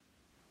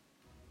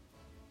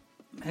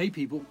Hey,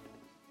 people.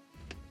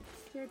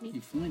 Scared me.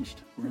 You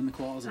flinched. We're in the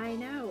closet. I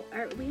know.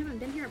 We haven't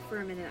been here for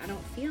a minute. I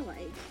don't feel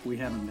like. We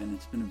haven't been.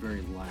 It's been a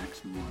very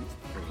lax month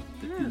for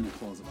the In the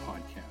Closet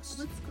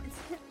podcast.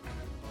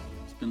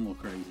 It's been a little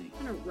crazy.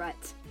 In a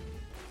rut.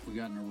 We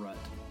got in a rut.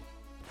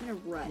 In a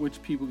rut.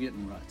 Which people get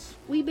in ruts?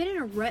 We've been in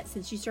a rut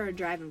since you started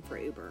driving for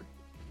Uber.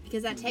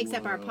 Because that takes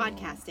up our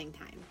podcasting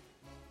time.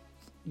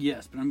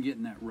 Yes, but I'm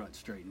getting that rut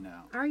straightened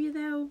out. Are you,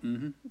 though?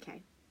 Mm-hmm.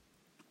 Okay.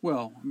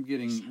 Well, I'm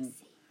getting... We shall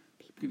see.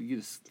 People.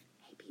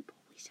 Hey, people,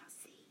 we shall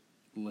see.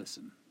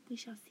 Listen. We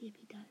shall see if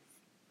he does.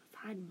 Let's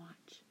hide and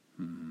watch.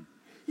 Mm-hmm.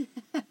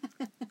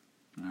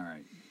 All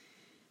right.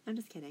 I'm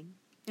just kidding.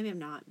 I mean, I'm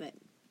not, but...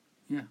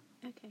 Yeah.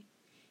 Okay.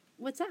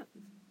 What's up?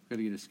 Got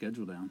to get a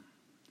schedule down.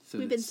 So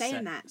We've been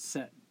saying that.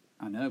 Set.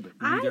 I know, but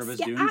neither of us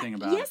do anything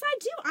about it. Yes, I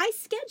do. I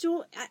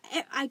schedule.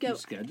 I go. You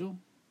schedule?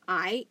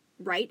 I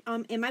write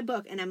in my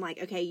book, and I'm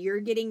like, okay,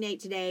 you're getting Nate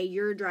today.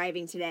 You're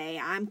driving today.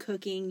 I'm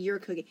cooking. You're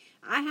cooking.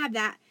 I have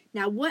that.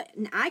 Now, what?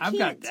 I can't. I've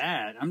got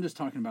that. I'm just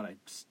talking about a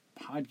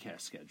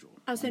podcast schedule.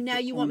 Oh, so now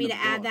you want me to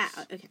add that?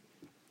 Okay.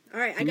 All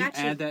right, I got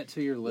you. Add that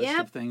to your list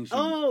of things you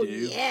do? Oh,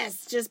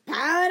 yes. Just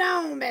pile it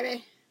on,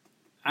 baby.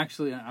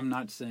 Actually, I'm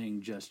not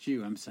saying just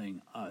you. I'm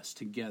saying us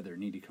together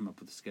need to come up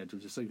with a schedule,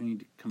 just like we need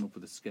to come up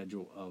with a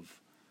schedule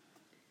of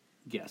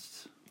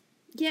guests.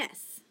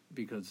 Yes.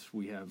 Because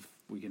we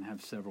can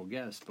have several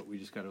guests, but we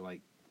just got to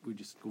we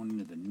just going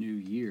into the new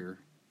year,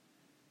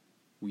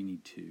 we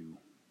need to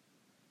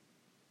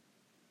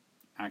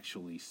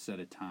actually set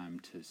a time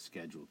to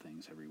schedule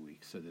things every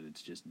week so that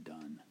it's just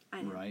done.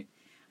 I know. Right?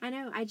 I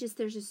know.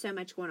 There's just so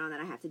much going on that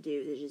I have to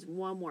do. There's just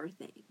one more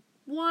thing.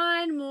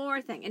 One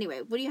more thing. Anyway,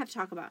 what do you have to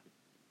talk about?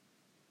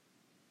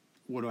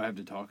 What do I have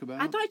to talk about?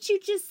 I thought you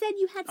just said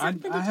you had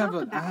something to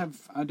talk about.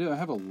 I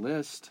have a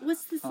list.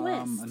 What's this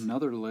list?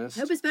 Another list.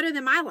 I hope it's better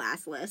than my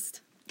last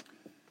list.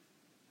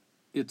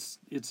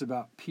 It's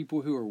about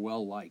people who are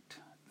well liked.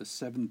 The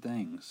 7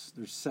 things.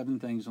 There's 7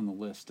 things on the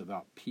list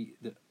about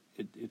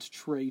it's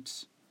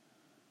traits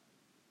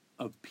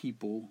of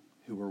people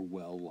who are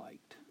well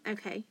liked.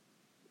 Okay.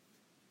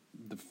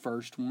 The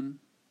first one,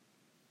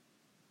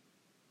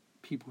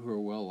 people who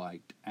are well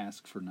liked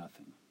ask for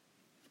nothing.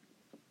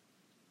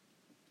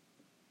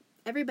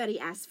 Everybody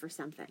asks for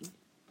something.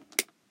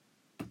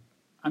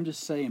 I'm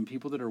just saying,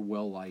 people that are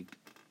well liked,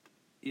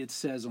 it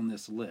says on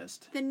this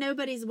list. Then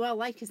nobody's well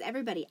liked because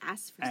everybody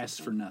asks for something. Asks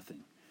for nothing.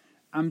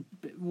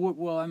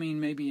 Well, I mean,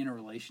 maybe in a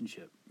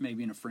relationship,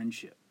 maybe in a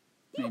friendship.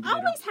 You maybe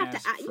always have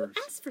to ask. You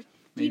ask for.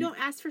 You don't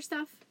ask for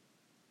stuff.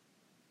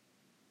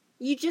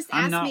 You just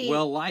ask me. I'm not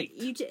well liked.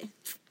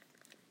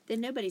 Then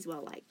nobody's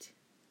well liked.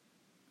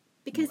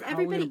 Because How are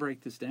we going to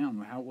break this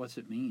down? What's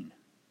it mean?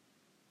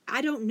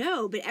 I don't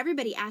know, but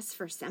everybody asks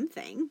for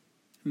something.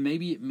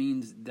 Maybe it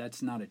means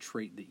that's not a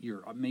trait that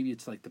you're... Maybe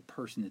it's like the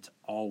person that's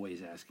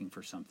always asking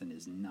for something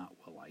is not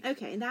well liked.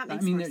 Okay, that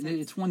makes more sense.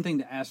 It's one thing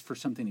to ask for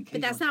something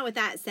occasionally. But that's not what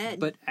that said.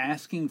 But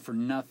asking for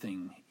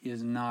nothing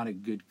is not a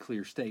good,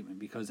 clear statement,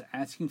 because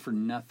asking for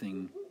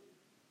nothing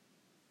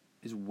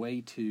is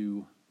way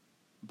too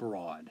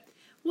broad.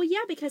 Well,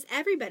 yeah, because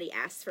everybody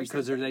asks for something.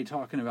 Because are they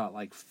talking about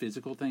like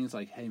physical things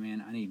like, hey,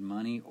 man, I need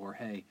money, or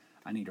hey,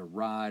 I need a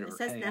ride, or it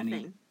says hey, nothing. I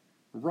need...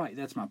 Right,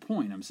 that's my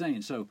point. I'm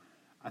saying, so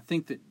I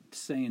think that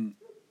saying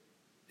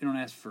you don't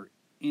ask for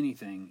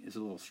anything is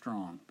a little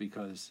strong,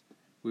 because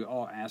we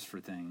all ask for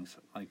things,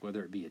 like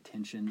whether it be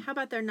attention. How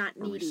about they're not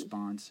needy?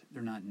 Response.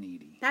 They're not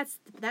needy. That's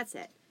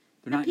it.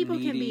 They're now, not people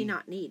needy. can be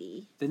not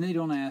needy. Then they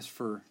don't ask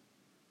for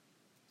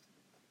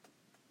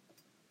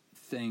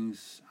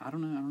things. I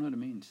don't know what it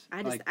means.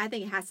 I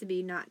think it has to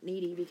be not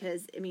needy,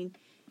 because I mean,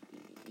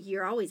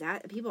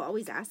 people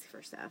always ask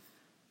for stuff.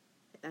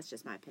 That's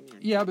just my opinion.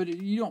 Yeah, but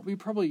you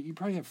probably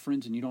have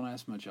friends and you don't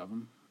ask much of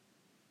them.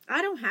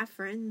 I don't have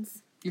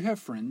friends. You have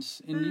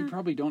friends, and you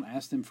probably don't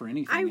ask them for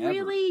anything. I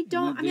really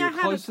don't. I mean, I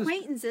have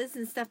acquaintances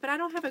and stuff, but I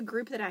don't have a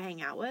group that I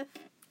hang out with.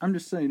 I'm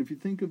just saying, if you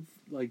think of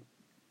like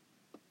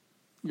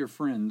your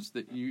friends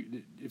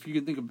if you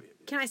can think of.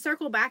 Can I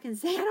circle back and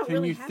say I don't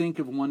really have? Can you think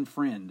of one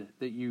friend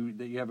that you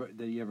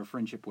have a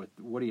friendship with?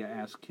 What do you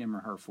ask him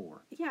or her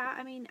for? Yeah,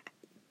 I mean.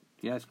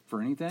 You ask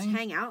for anything?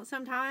 Hang out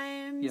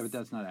sometimes. Yeah, but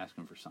that's not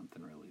asking for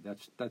something, really.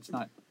 That's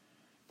not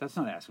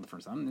asking for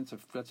something.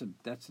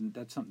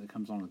 That's something that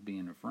comes on with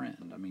being a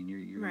friend. I mean,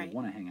 you're right. going to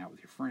want to hang out with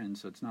your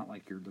friends, so it's not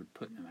like they're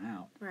putting them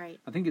out. Right.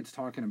 I think it's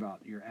talking about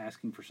you're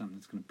asking for something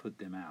that's going to put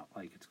them out.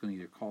 Like it's going to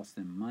either cost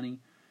them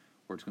money,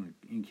 or it's going to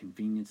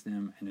inconvenience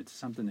them, and it's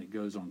something that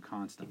goes on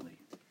constantly.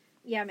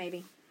 Yeah,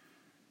 maybe.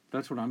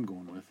 That's what I'm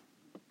going with.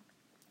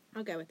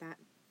 I'll go with that.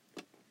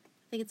 I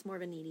think it's more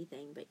of a needy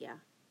thing, but yeah.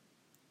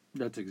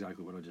 That's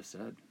exactly what I just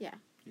said. Yeah.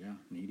 Yeah,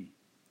 needy.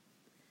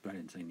 But I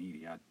didn't say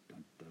needy. I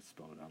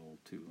spelled it out a little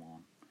too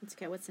long. That's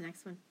okay. What's the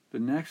next one? The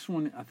next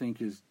one, I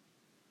think, is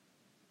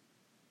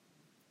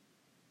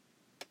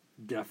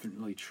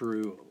definitely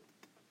true.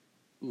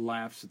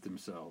 Laughs at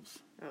themselves.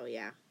 Oh,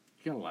 yeah.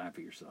 You gotta laugh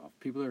at yourself.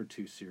 People that are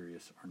too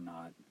serious are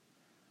not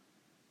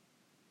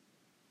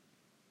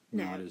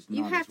No. as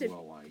You have to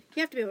well liked.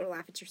 be able to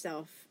laugh at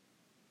yourself.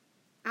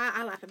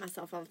 I laugh at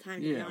myself all the time,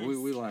 to be Yeah, honest.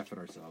 we laugh at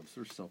ourselves.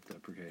 We're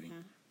self-deprecating,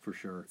 for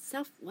sure.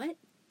 What?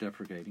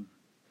 Deprecating.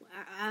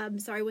 I'm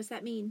sorry, what's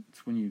that mean?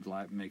 It's when you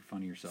make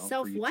fun of yourself.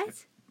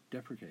 What?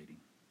 Deprecating.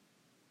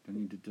 Do I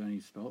need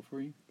to spell it for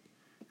you?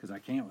 Because I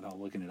can't without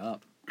looking it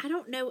up. I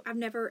don't know. I've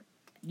never...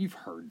 You've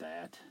heard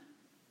that.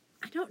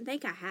 I don't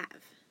think I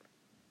have.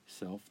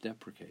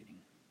 Self-deprecating.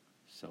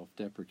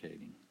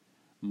 Self-deprecating.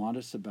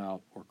 Modest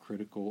about or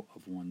critical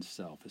of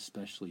oneself,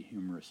 especially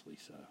humorously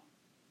so.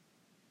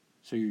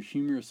 So you're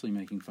humorously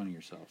making fun of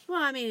yourself.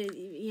 Well, I mean,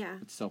 yeah.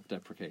 It's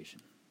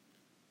self-deprecation.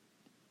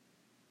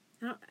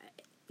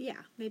 Yeah,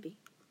 maybe.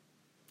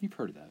 You've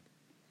heard of that.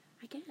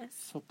 I guess.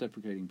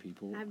 Self-deprecating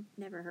people. I've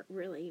never heard,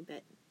 really,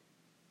 but...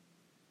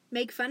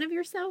 Make fun of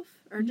yourself?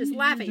 Or just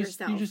laugh at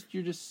yourself?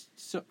 You're just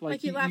so,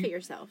 like you laugh at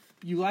yourself.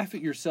 You laugh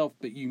at yourself,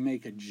 but you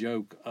make a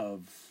joke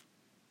of...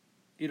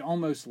 It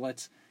almost,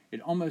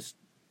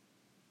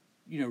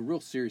 real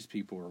serious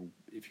people, or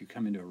if you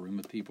come into a room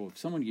with people, if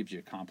someone gives you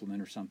a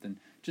compliment or something,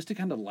 just to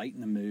kind of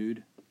lighten the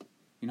mood,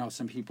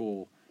 some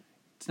people,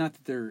 it's not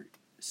that they're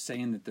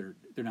saying that they're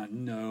not,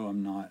 no,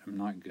 I'm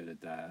not good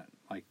at that.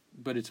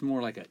 But it's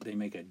more like they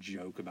make a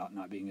joke about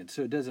not being good,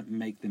 so it doesn't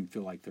make them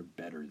feel like they're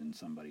better than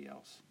somebody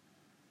else.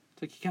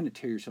 It's like you kind of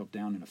tear yourself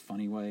down in a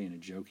funny way, in a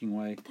joking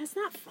way. That's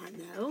not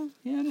fun, though.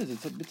 Yeah, it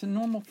is. It's a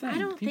normal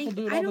thing. People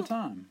do it all the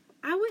time.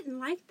 I wouldn't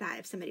like that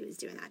if somebody was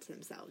doing that to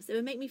themselves. It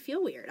would make me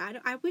feel weird.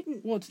 I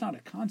wouldn't. Well, it's not a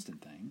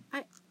constant thing.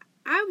 I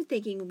was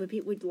thinking when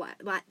people would laugh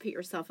at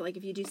yourself, like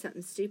if you do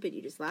something stupid,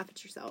 you just laugh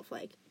at yourself.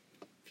 Like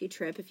if you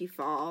trip, if you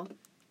fall,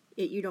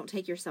 you don't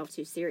take yourself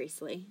too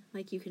seriously.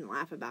 Like you can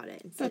laugh about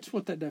it. That's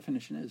what that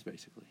definition is,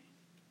 basically.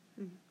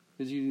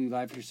 Because you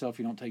laugh at yourself,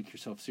 you don't take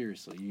yourself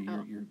seriously.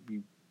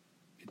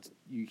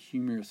 You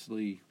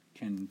humorously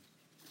can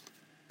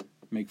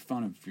make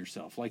fun of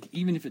yourself. Like,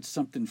 even if it's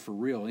something for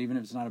real, even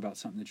if it's not about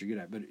something that you're good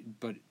at,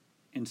 but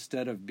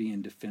instead of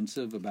being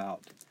defensive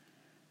about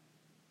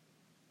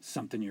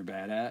something you're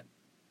bad at,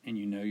 and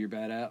you're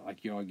bad at,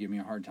 like, y'all give me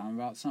a hard time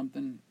about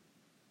something,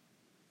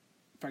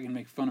 if I can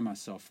make fun of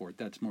myself for it,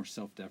 that's more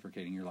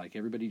self-deprecating. You're like,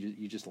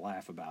 you just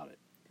laugh about it.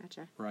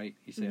 Gotcha. Right?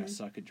 You say, I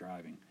suck at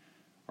driving,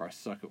 or I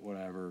suck at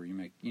whatever, you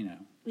make,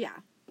 Yeah.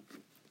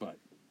 But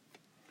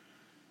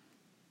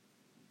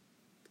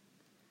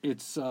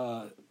it's,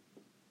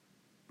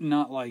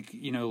 not like,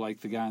 like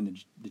the guy in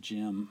the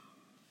gym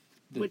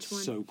that's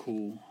so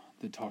cool,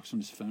 that talks on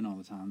his phone all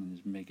the time and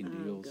is making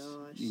deals.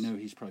 Gosh.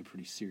 He's probably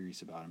pretty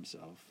serious about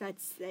himself.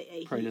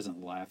 Probably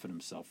doesn't laugh at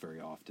himself very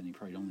often. He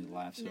probably only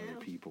laughs at other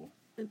people.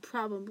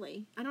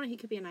 Probably. I don't know. He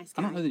could be a nice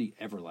guy. I don't know that he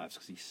ever laughs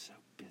because he's so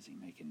busy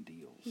making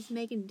deals. He's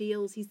making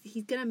deals.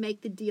 He's going to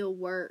make the deal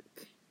work.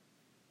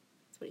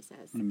 That's what he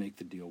says. I'm going to make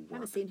the deal work. I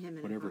haven't seen him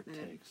in whatever a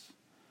minute. It takes.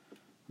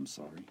 I'm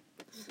sorry.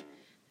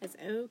 That's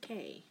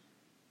okay.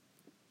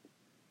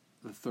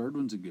 The third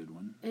one's a good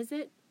one. Is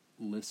it?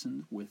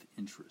 Listen with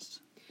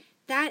interest.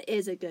 That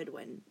is a good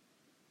one.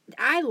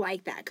 I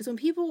like that because when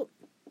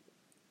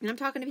I'm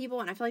talking to people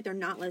and I feel like they're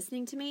not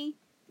listening to me,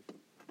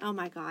 oh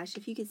my gosh,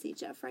 if you could see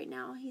Jeff right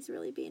now, he's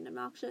really being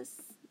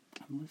obnoxious.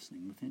 I'm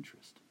listening with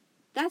interest.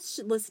 That's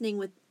listening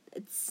with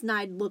a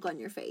snide look on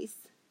your face.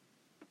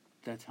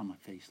 That's how my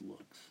face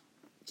looks.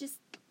 Just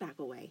back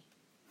away.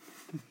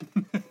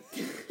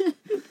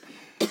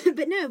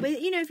 But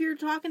if you're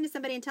talking to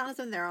somebody and telling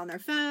them they're on their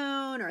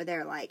phone or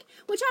they're like,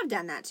 which I've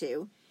done that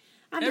too.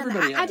 I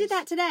did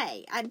that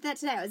today. I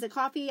was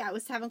I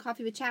was having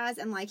coffee with Chaz,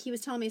 and like he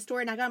was telling me a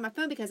story, and I got on my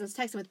phone because I was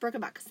texting with Brooke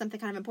about something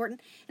kind of important,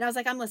 and I was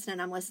like, I'm listening,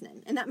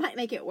 and that might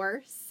make it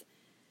worse.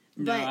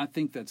 No, I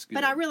think that's good.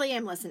 But I really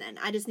am listening.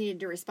 I just needed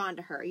to respond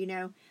to her,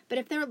 But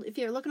if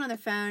you're looking on their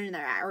phone and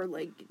they're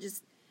like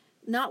just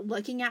not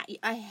looking at you,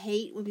 I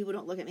hate when people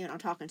don't look at me when I'm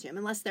talking to them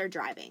unless they're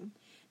driving.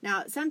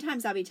 Now,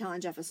 sometimes I'll be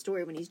telling Jeff a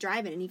story when he's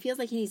driving, and he feels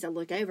like he needs to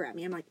look over at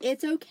me. I'm like,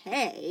 it's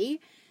okay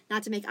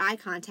not to make eye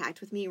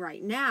contact with me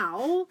right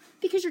now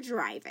because you're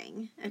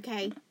driving,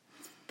 okay?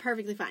 It's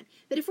perfectly fine.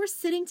 But if we're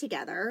sitting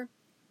together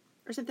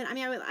or something,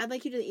 I'd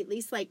like you to at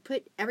least, like,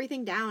 put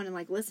everything down and,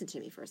 like, listen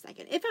to me for a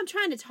second. If I'm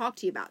trying to talk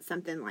to you about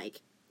something,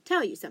 like,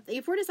 tell you something.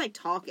 If we're just, like,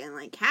 talking,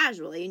 like,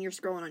 casually and you're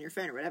scrolling on your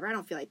phone or whatever, I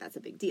don't feel like that's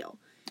a big deal.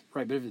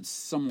 Right, but if it's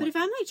somewhat... But if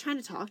I'm, like, trying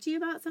to talk to you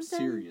about something...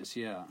 serious,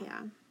 yeah.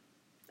 Yeah.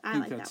 I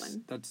like that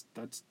one.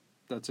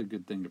 That's a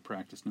good thing to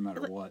practice no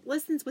matter what.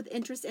 Listens with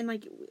interest and,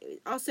 like,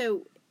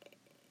 also...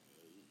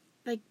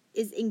 like,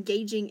 is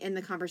engaging in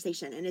the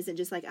conversation and isn't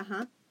just like,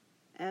 I'm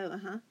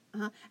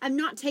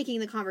not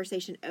taking the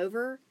conversation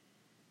over,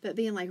 but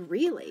being like,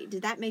 really?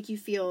 Did that make you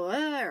feel,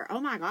 or,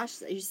 oh my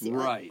gosh, you see,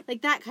 right.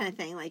 Like that kind of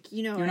thing. Like,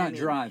 You're not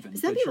driving.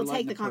 Some people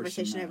take the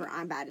conversation over.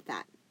 I'm bad at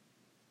that.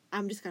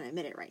 I'm just going to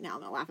admit it right now.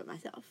 I'm going to laugh at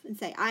myself and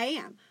say, I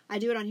am. I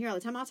do it on here all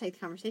the time. I'll take the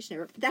conversation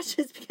over. But that's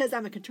just because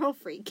I'm a control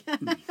freak.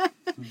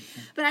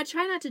 But I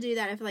try not to do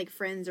that if, like,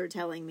 friends are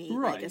telling me,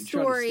 like, a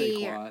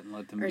story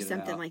or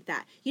something like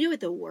that. You know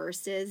what the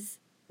worst is?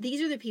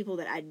 These are the people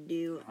that I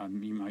do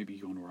you might be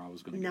going where I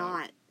was going to go.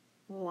 Not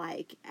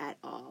like at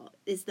all.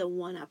 Is the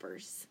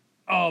one-uppers.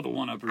 Oh, the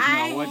one-uppers. No,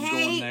 I wasn't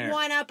going there. I hate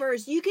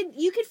one-uppers. You could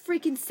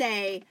freaking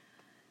say...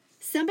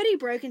 somebody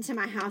broke into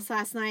my house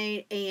last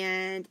night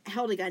and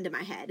held a gun to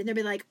my head. And they'll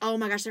be like, oh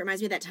my gosh, that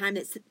reminds me of that time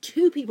that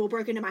two people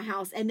broke into my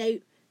house and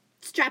they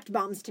strapped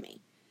bombs to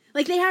me.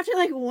 Like, they have to,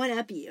 like,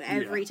 one-up you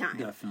every time.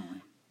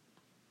 Definitely.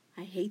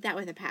 I hate that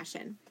with a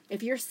passion.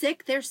 If you're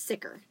sick, they're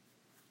sicker.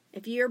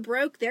 If you're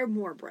broke, they're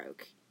more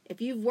broke.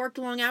 If you've worked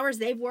long hours,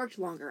 they've worked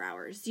longer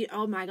hours.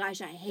 Oh my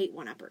gosh, I hate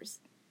one-uppers.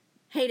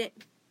 Hate it.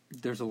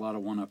 There's a lot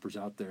of one-uppers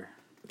out there.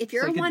 If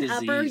you're It's a like a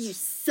one-upper, disease. you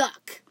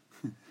suck.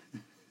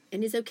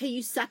 And it's okay,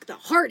 you suck the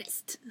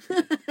hardest.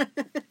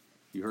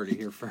 You heard it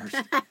here first.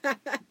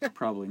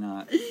 Probably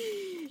not.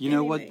 You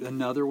know what Anyway.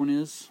 another one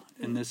is?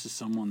 And this is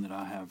someone that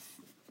I have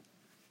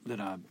that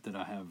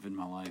I have in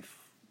my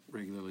life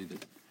regularly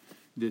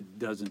that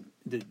doesn't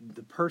the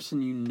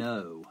person you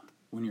know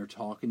when you're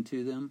talking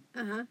to them,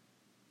 Uh-huh.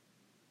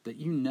 that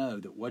you know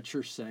that what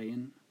you're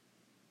saying,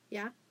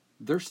 Yeah.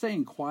 they're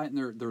staying quiet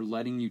and they're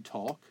letting you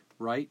talk,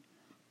 right?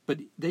 But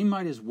they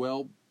might as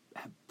well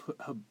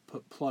have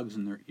put plugs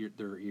in their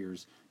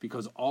ears,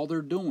 because all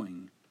they're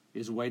doing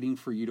is waiting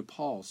for you to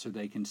pause so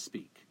they can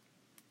speak.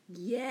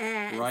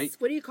 Yes. Right?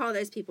 What do you call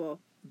those people?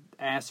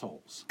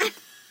 Assholes.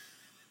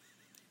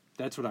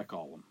 That's what I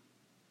call them.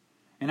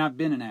 And I've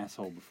been an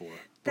asshole before.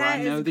 But That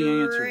I know is the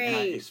answer, and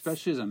great.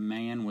 especially as a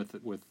man with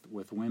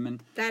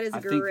women. That is I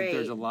great. think that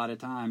there's a lot of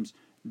times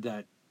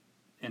that,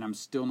 and I'm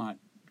still not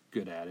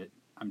good at it.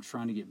 I'm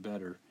trying to get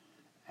better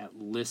at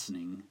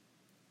listening,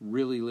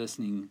 really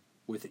listening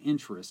with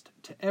interest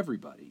to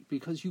everybody,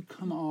 because you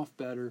come off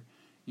better.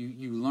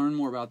 You learn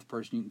more about the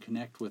person. You can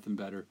connect with them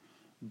better.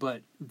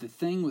 But the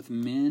thing with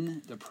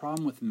men, the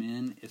problem with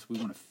men is we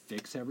want to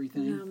fix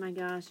everything. Oh my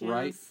gosh, yes.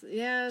 Right?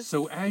 Yes.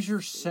 So as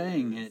you're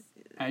saying it,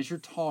 as you're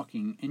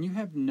talking, and you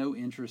have no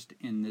interest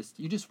in this,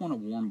 you just want a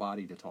warm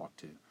body to talk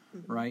to,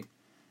 right?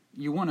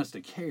 You want us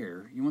to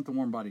care. You want the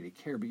warm body to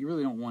care, but you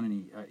really don't want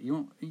any.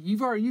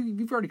 You've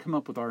already come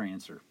up with our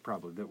answer,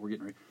 probably, that we're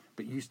getting ready.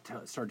 But you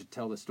start to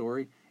tell the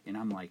story, and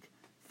I'm like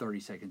 30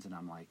 seconds, and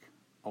I'm like,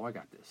 oh, I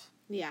got this.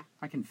 Yeah.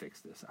 I can fix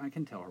this. I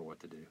can tell her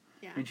what to do,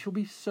 Yeah. and she'll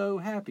be so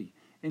happy,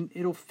 and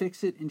it'll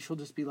fix it, and she'll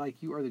just be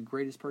like, you are the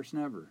greatest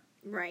person ever.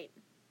 Right.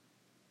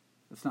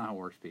 That's not how it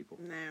works, people.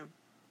 No.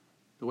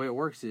 The way it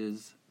works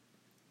is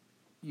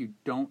you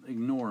don't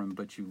ignore them,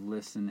 but you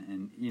listen,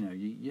 and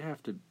you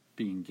have to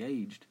be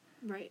engaged,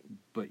 Right.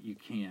 but you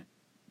can't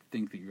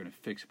think that you're going to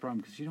fix a problem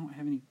because you don't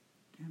have any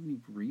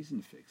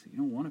reason to fix it. You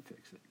don't want to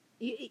fix it.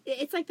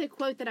 It's like the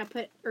quote that I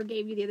put or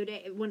gave you the other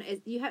day. When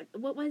you have,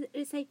 what was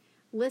it say?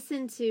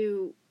 Listen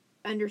to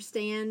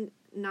understand,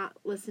 not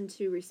listen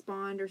to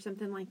respond, or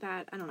something like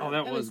that. I don't know. Oh,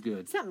 that It was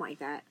good. Something like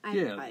that. I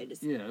Yeah, probably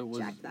just it was.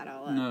 jacked that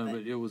all up. No,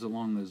 but it was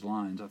along those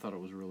lines. I thought it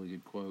was a really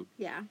good quote.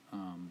 yeah,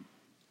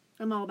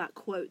 I'm all about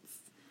quotes.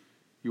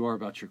 You are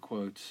about your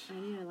quotes. I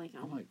do like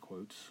I them. like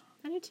quotes.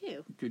 I do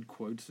too. Good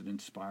quotes that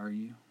inspire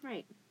you.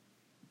 Right.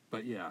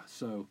 But yeah,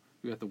 so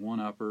we got the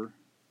one-upper,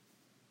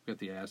 we got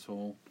the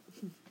asshole,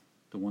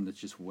 the one that's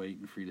just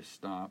waiting for you to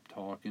stop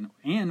talking,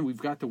 and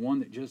we've got the one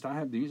that just, I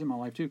have these in my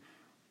life too.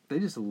 They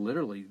just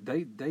literally,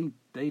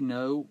 they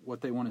know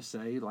what they want to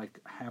say, like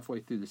halfway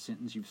through the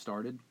sentence you've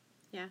started.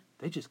 Yeah.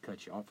 They just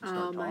cut you off and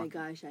start Oh talking. my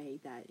gosh, I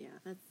hate that. Yeah,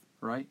 that's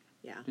Right?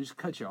 yeah, They just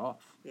cut you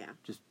off. yeah.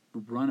 Just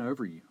run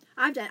over you.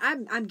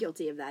 I'm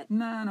guilty of that.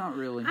 Nah, not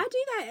really. I do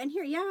that in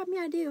here. Yeah, I mean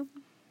I do.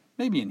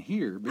 Maybe in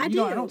here, but I I do.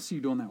 don't see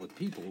you doing that with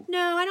people.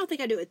 No, I don't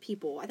think I do it with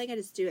people. I think I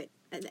just do it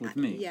With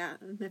me. Yeah,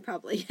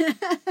 probably.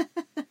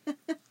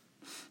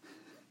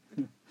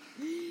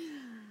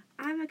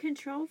 I'm a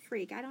control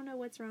freak. I don't know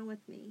what's wrong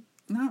with me.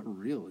 Not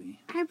really.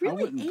 I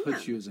really wouldn't am.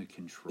 put you as a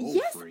control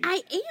Yes, freak.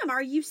 I am.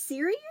 Are you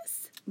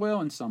serious?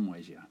 Well, in some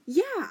ways, yeah.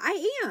 Yeah,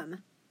 I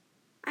am.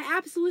 I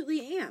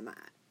absolutely am.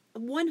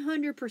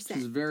 100%. Which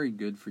is very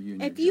good for you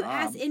in If your you job.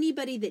 ask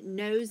anybody that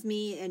knows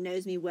me and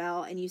knows me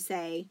well, and you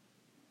say,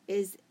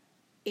 is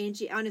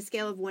Angie, on a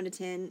scale of 1 to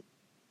 10,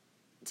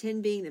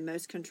 10 being the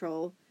most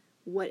control,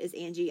 what is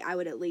Angie? I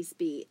would at least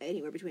be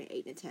anywhere between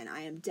 8 and 10.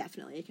 I am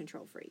definitely a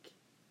control freak.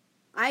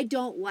 I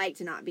don't like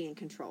to not be in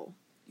control.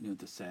 You know what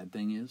the sad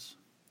thing is?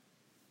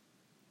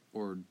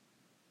 Or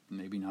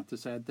maybe not the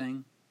sad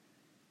thing?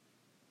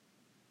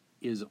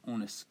 Is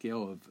on a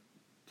scale of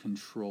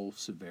control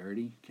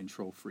severity,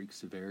 control freak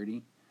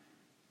severity,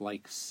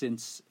 like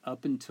since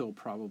up until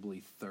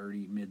probably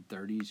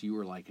mid-30s, you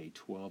were like a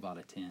 12 out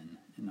of 10,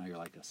 and now you're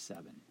like a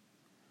 7.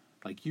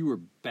 Like, you were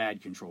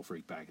bad control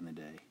freak back in the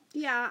day.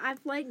 Yeah,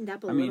 I've lightened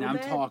up a I little mean, I'm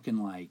bit. talking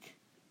like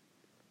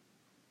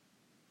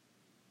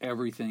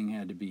everything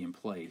had to be in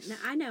place. No,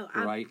 I know.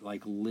 Right?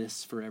 Like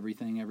lists for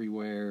everything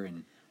everywhere,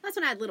 and That's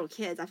when I had little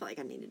kids. I felt like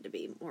I needed to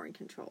be more in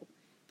control.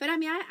 But I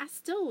mean, I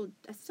still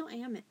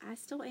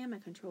am a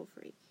control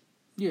freak.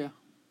 yeah.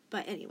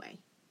 But anyway,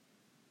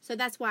 so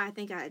that's why I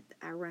think I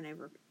run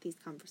over these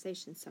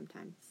conversations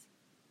sometimes.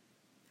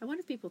 I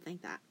wonder if people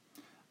think that.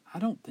 I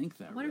don't think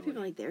that I wonder if really.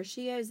 people are like, there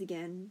she is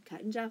again,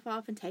 cutting Jeff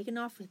off and taking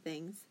off with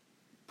things.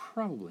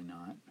 Probably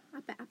not. I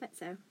bet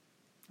so.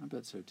 I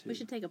bet so too. We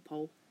should take a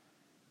poll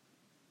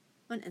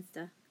on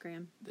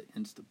Instagram. The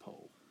Insta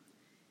poll.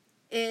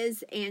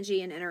 Is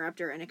Angie an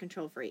interrupter and a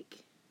control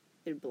freak?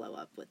 it'd blow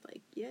up with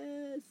like,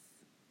 yes.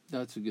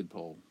 That's a good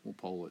poll. We'll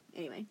poll it.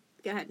 Anyway,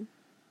 go ahead.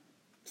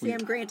 See,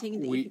 I'm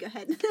granting that you can go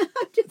ahead.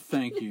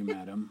 Thank you,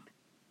 madam.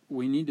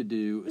 We need to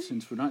do,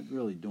 since we're not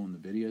really doing the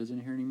videos in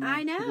here anymore.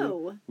 I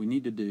know. We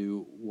need to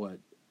do what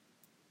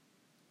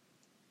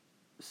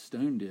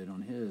Stone did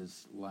on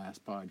his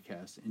last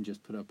podcast and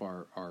just put up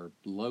our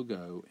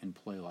logo and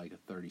play like a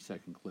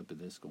 30-second clip of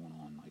this going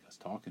on, like us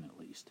talking at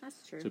least.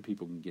 That's true. So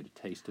people can get a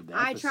taste of that.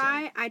 I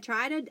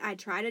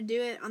try to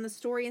do it on the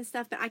story and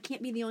stuff, but I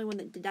can't be the only one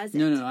that does it.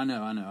 No, I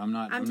know.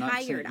 I'm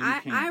tired.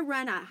 Not I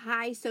run a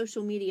high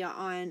social media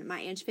on my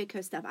Ange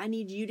Fitco stuff. I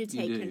need you to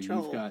take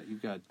control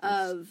you've got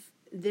of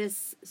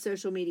this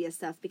social media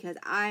stuff because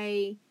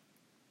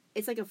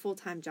it's like a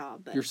full-time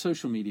job. But your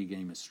social media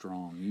game is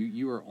strong.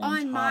 You are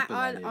on top of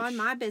that on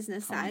my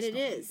business side. It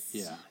is.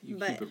 Yeah,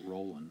 keep it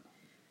rolling.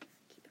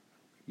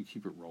 You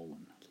keep it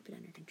rolling. Keep it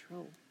under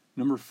control.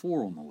 Number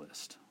 4 on the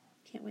list.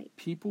 Can't wait.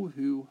 People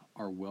who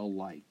are well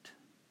liked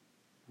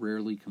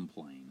rarely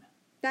complain.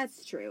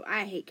 That's true.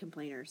 I hate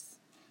complainers.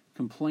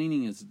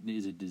 Complaining is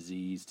a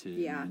disease too.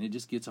 Yeah. And it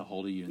just gets a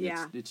hold of you.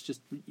 And it's just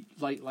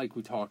like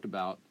we talked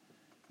about,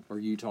 or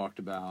you talked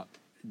about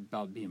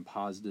being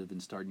positive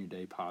and starting your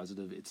day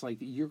positive. It's like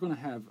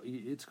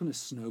it's going to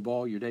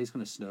snowball. Your day's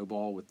going to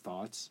snowball with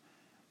thoughts,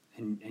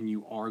 and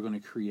you are going to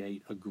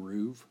create a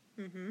groove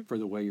for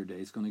the way your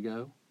day's going to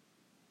go.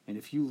 And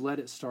if you let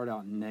it start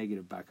out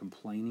negative by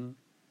complaining,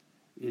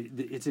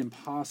 it's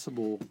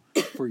impossible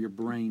for your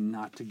brain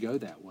not to go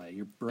that way.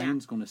 Your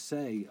brain's going to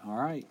say, "All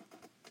right,"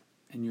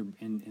 and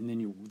then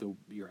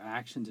your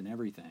actions and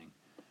everything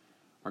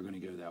are going to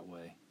go that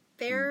way.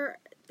 There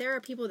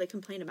are people that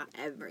complain about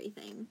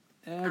everything.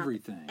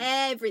 Everything.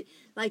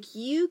 Like,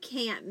 you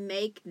can't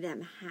make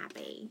them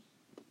happy.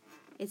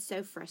 It's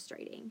so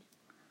frustrating.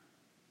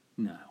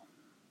 No.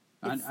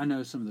 I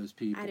know some of those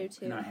people. I do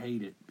too. And I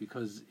hate it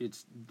because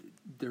it's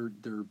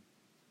their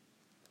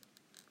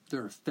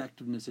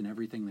effectiveness in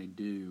everything they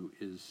do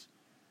is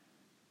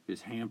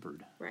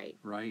hampered. Right.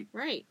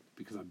 Right?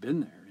 Because I've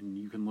been there, and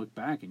you can look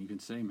back and you can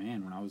say,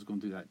 man, when I was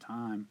going through that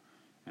time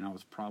and I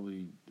was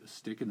probably a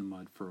stick in the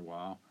mud for a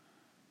while,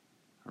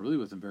 I really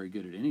wasn't very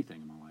good at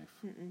anything in my life,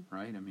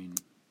 right? I mean,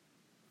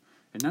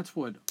 and that's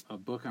what a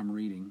book I'm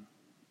reading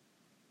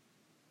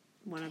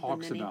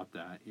talks about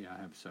that. Yeah,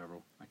 I have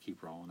several. I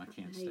keep rolling. I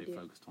can't stay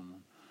focused on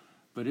one.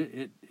 But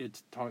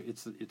it's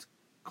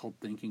called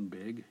Thinking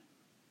Big,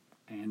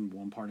 and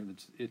one part of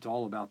it's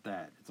all about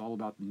that. It's all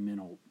about the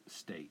mental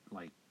state,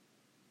 like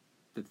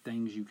the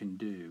things you can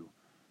do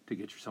to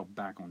get yourself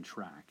back on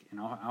track.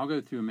 And I'll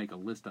go through and make a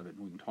list of it,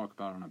 and we can talk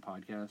about it on a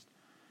podcast.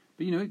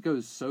 But it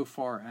goes so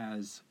far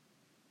as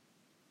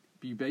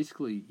you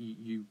basically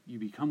you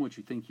become what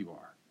you think you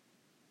are.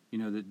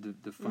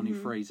 The funny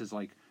phrase is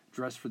like,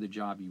 dress for the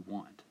job you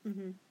want.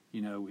 And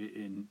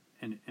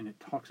it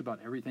talks about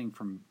everything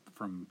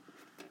from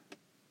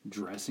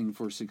dressing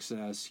for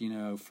success,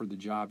 for the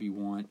job you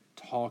want,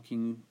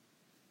 talking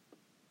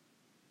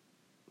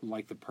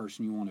like the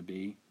person you want to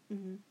be.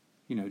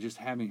 Just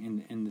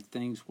having and the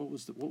things. What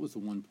was the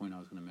one point I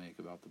was going to make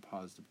about the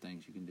positive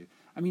things you can do?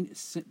 I mean,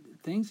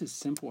 things as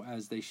simple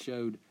as they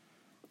showed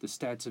the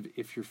stats of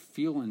if you're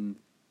feeling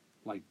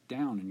like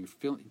down and you're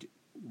feeling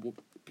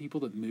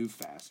people that move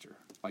faster,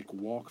 like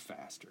walk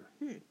faster,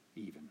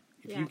 even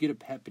if you get a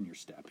pep in your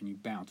step and you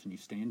bounce and you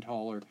stand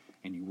taller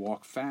and you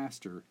walk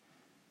faster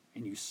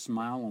and you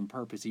smile on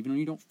purpose, even when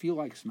you don't feel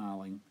like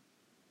smiling.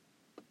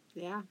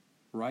 Yeah.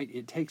 Right?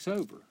 It takes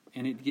over,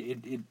 and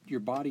it your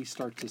body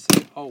starts to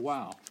say, "Oh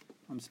wow,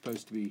 I'm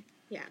supposed to be."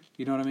 Yeah.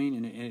 You know what I mean?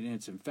 And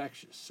it's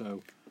infectious.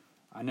 So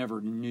I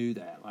never knew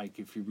that. Like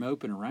if you're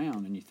moping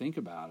around and you think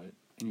about it,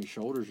 and your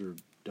shoulders are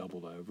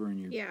doubled over, and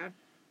you're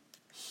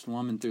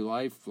slumming through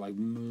life like,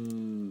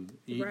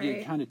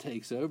 it kind of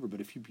takes over. But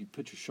if you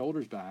put your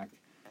shoulders back,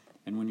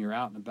 and when you're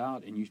out and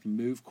about, and you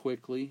move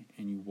quickly,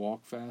 and you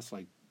walk fast,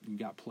 like you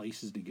got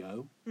places to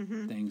go,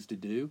 things to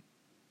do.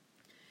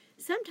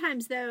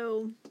 Sometimes,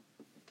 though,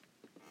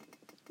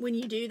 when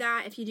you do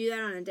that, if you do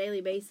that on a daily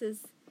basis,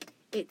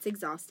 it's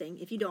exhausting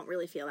if you don't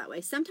really feel that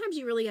way. Sometimes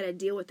you really got to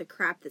deal with the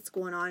crap that's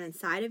going on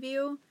inside of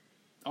you.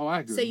 Oh,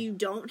 I agree. So you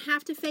don't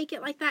have to fake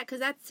it like that,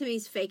 because that, to me,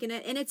 is faking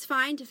it. And it's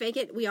fine to fake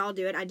it. We all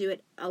do it. I do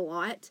it a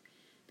lot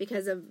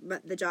because of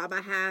the job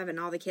I have and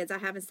all the kids I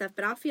have and stuff.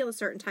 But I'll feel a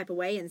certain type of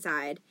way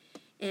inside.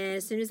 And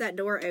as soon as that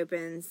door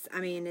opens, I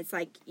mean, it's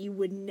like you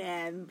would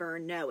never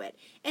know it.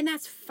 And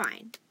that's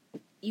fine.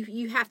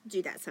 You have to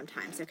do that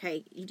sometimes,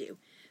 okay? You do.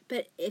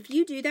 But if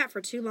you do that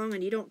for too long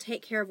and you don't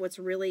take care of what's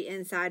really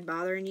inside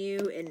bothering you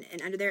and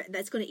under there,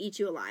 that's going to eat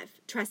you alive.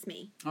 Trust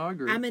me. Oh, I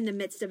agree. I'm in the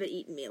midst of it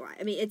eating me alive.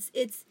 I mean,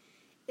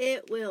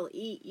 it will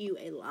eat you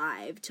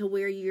alive to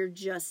where you're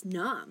just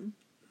numb.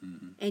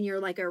 And you're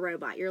like a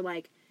robot. You're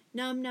like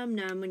numb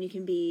when you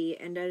can be,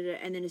 and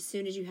and then as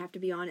soon as you have to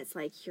be on, it's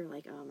like you're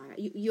like, oh my God.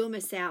 You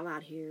almost say out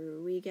loud, "Here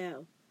we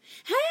go.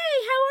 Hey, how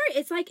are you?"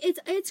 It's like it's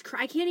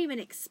I can't even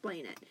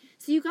explain it.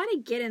 So you got to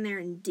get in there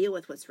and deal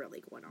with what's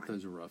really going on.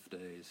 Those are rough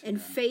days.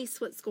 And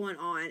face what's going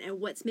on and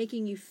what's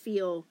making you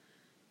feel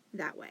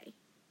that way.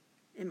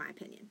 in my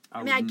opinion. I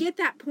I mean, I wouldn't- get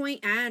that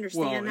point. I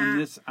understand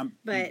and that.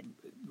 But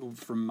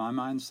from my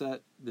mindset,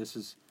 this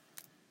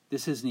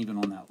isn't even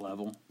on that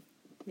level.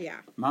 yeah.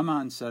 My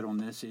mindset on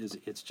this is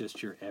it's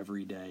just your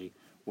everyday,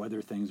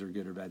 whether things are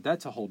good or bad.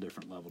 That's a whole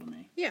different level to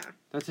me. Yeah.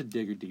 That's a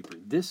digger deeper.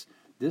 This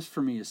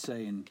for me is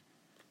saying,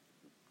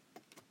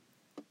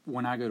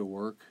 when I go to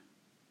work,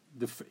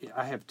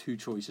 I have two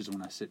choices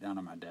when I sit down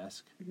at my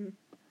desk,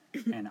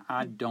 and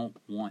I don't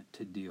want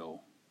to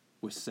deal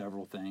with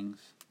several things.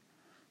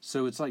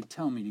 So it's like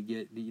telling me to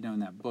get, in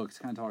that book, it's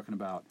kind of talking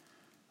about,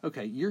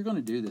 okay, you're going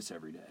to do this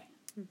every day.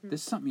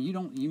 This is something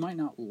you might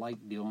not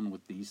like dealing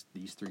with these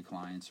three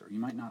clients, or you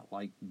might not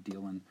like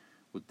dealing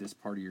with this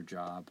part of your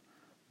job,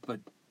 but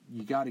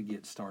you got to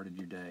get started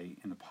your day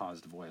in a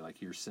positive way,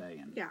 like you're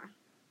saying. Yeah.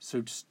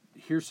 So just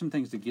here's some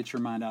things to get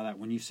your mind out of that.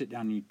 When you sit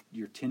down,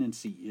 your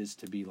tendency is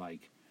to be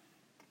like,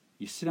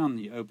 you sit down and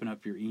you open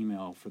up your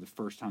email for the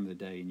first time of the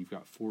day, and you've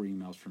got 4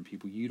 emails from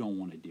people you don't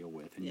want to deal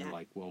with, and you're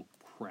like, well,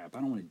 crap, I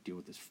don't want to deal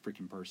with this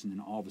freaking person. And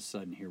all of a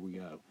sudden, here we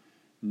go.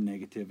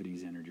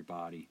 Negativity's entered your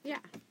body. Yeah.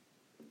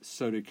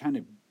 So to kind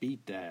of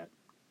beat that,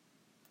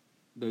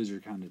 those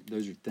are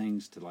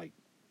things to like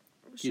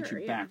get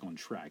you back on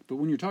track. But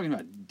when you're talking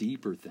about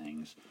deeper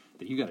things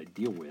that you got to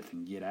deal with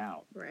and get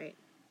out, right?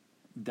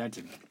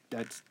 That's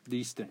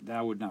these things.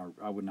 I would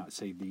not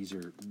say these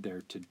are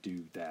there to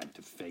do that,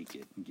 to fake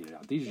it and get it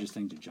out. These are just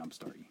things to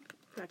jumpstart you.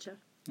 Gotcha.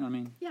 You know what I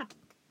mean? Yeah.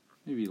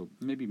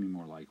 Maybe be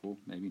more likable,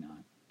 maybe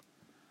not.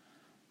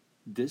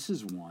 This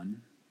is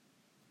one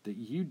that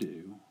you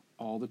do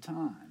all the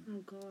time.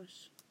 Oh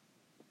gosh.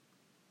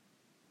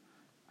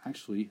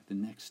 Actually, the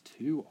next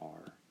two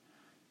are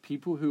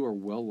people who are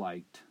well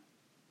liked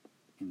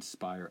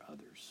inspire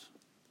others.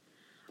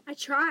 I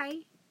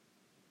try.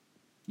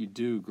 You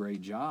do a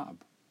great job.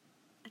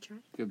 I try.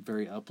 You have a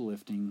very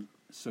uplifting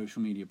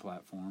social media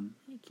platform.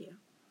 Thank you.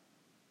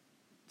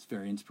 It's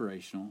very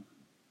inspirational.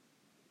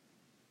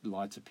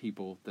 Lots of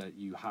people that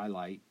you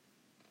highlight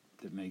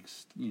that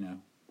makes, you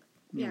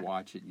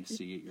watch it and you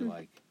see it, you're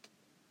like,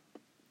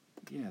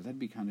 yeah, that'd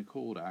be kind of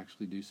cool to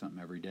actually do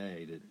something every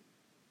day that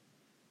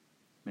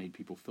made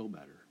people feel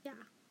better. Yeah.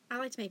 I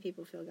like to make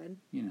people feel good.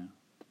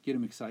 Get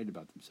them excited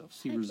about themselves.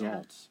 See Heck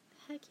results.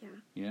 Yeah. Heck yeah.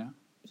 Yeah?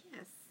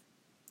 Yes.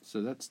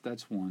 So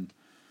that's one.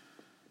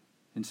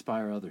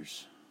 Inspire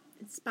others.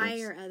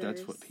 Inspire others.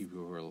 That's what people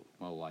who are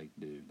well liked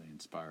do. They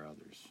inspire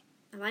others.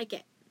 I like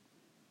it.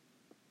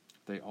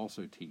 They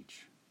also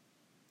teach.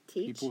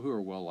 Teach? People who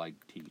are well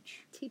liked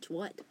teach. Teach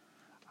what?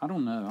 I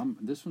don't know.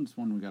 This one's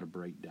one we got to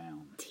break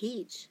down.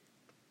 Teach.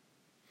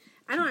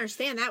 I don't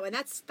understand that one.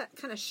 That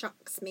kind of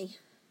shocks me.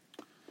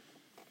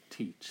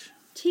 Teach.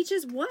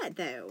 Teaches what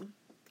though?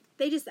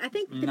 They just. I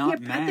think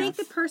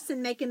the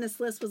person making this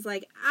list was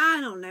like, I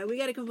don't know. We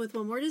got to come up with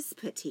one more. Just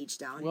put teach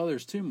down. Well,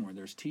 there's 2 more.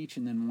 There's teach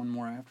and then one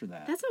more after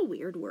that. That's a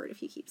weird word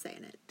if you keep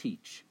saying it.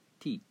 Teach.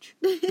 Teach.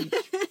 Teach.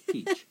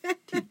 Teach.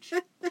 Teach.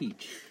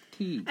 Teach.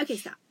 Teach. Okay,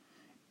 stop.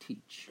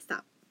 Teach.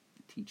 Stop.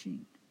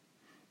 Teaching.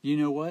 You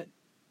know what?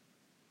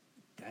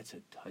 That's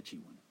a touchy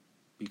one.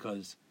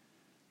 Because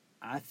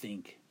I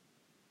think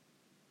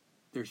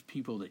there's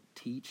people that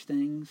teach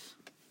things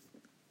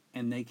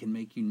and they can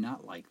make you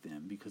not like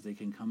them because they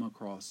can come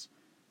across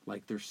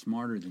like they're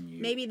smarter than you.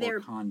 Maybe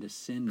they're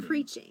condescending.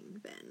 Preaching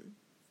then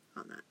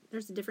on that.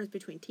 There's a difference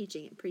between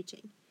teaching and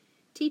preaching.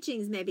 Teaching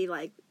is maybe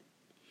like,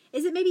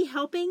 is it maybe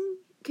helping?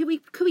 Could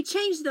we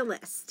change the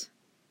list?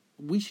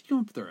 We should come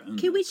up with our own.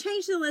 Can we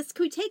change the list?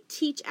 Can we take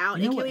teach out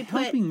and can we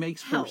put helping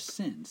makes help? more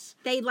sense.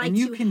 They like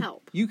to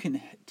help. You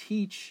can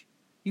teach.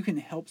 You can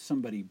help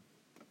somebody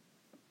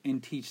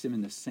and teach them in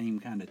the same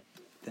kind of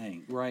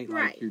thing, right?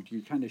 Right. Like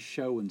you're kind of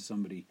showing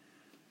somebody.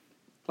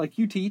 Like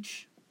you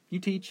teach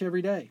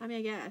every day. I mean,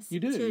 I guess you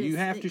do. You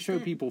have to show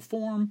people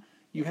form.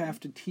 You have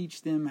to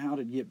teach them how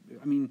to get.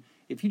 I mean,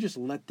 if you just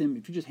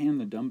hand them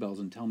the dumbbells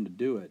and tell them to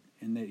do it,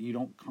 and that you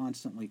don't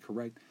constantly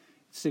correct,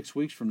 6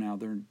 weeks from now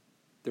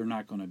they're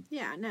not going to.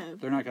 Yeah, no.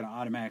 They're not going to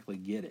automatically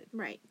get it.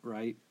 Right.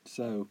 Right.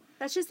 So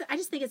I just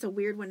think it's a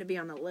weird one to be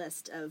on the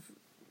list of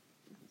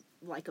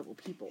likable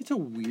people. It's a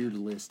weird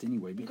list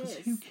anyway, because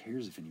who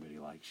cares if anybody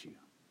likes you?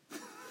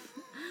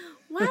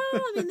 Well,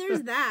 I mean,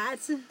 there's that.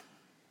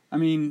 I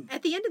mean,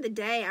 at the end of the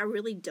day, I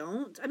really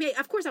don't. I mean,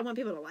 of course, I want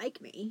people to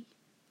like me.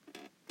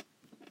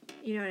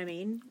 You know what I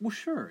mean? Well,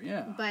 sure,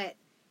 yeah. But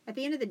at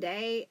the end of the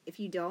day, if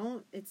you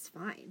don't, it's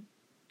fine.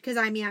 Because,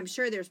 I mean, I'm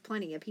sure there's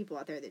plenty of people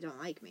out there that don't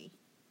like me.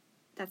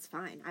 That's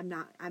fine.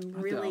 I'm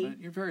really...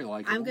 You're very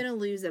likable. I'm going to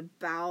lose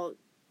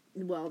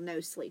no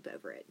sleep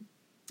over it.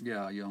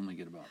 Yeah, you only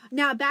get about...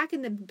 Now, back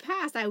in the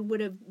past, I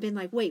would have been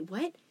like, wait,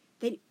 what?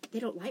 They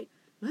don't like...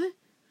 What?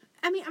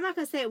 I mean, I'm not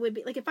going to say it would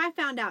be... Like, if I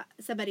found out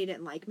somebody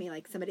didn't like me,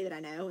 like somebody that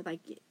I know, like,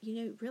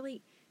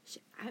 really...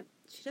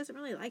 She doesn't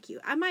really like you.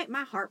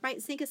 My heart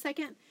might sink a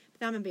second, but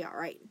then I'm going to be all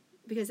right.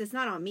 Because it's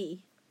not on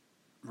me.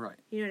 Right.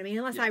 You know what I mean?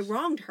 Unless I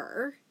wronged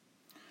her.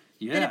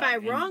 Yeah. Then if I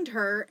wronged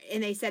her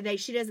and they said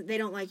she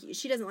doesn't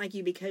like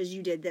you because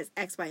you did this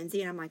X, Y, and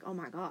Z, and I'm like, oh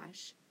my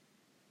gosh,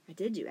 I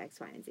did do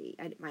X, Y, and Z.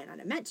 I might not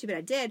have meant to, but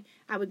I did.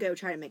 I would go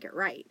try to make it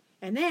right.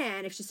 And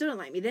then if she still doesn't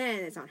like me,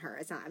 then it's on her.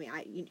 It's not. I mean,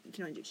 you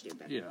can only do what you do.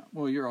 But Yeah.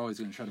 Well, you're always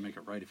going to try to make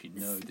it right if you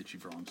know that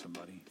you've wronged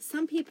somebody.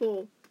 Some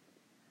people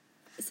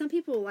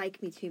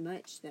like me too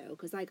much though,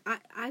 because like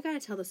I gotta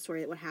tell the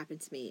story of what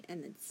happened to me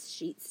in the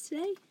sheets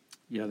today.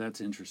 Yeah,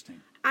 that's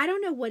interesting. I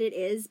don't know what it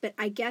is, but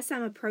I guess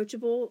I'm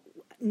approachable.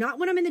 Not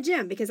when I'm in the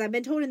gym, because I've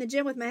been told in the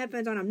gym with my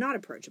headphones on I'm not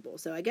approachable.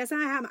 So I guess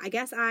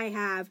I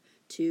have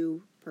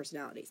two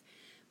personalities.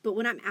 But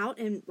when I'm out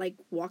and like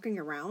walking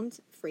around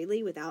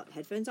freely without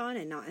headphones on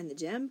and not in the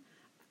gym,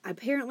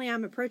 apparently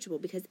I'm approachable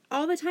because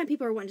all the time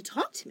people are wanting to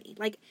talk to me.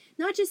 Like,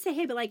 not just say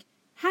hey, but like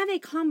have a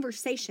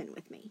conversation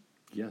with me.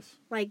 Yes.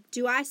 Like,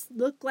 do I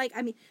look like,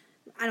 I mean,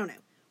 I don't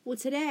know. Well,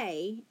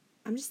 today,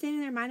 I'm just standing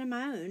there minding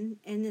my own,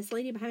 and this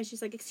lady behind me,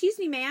 she's like, excuse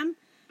me, ma'am.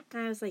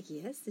 And I was like,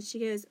 yes. And she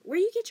goes, where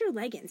do you get your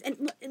leggings?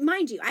 And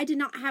mind you, I did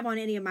not have on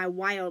any of my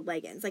wild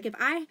leggings. Like,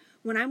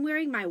 when I'm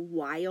wearing my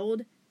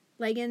wild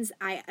leggings,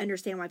 I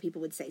understand why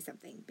people would say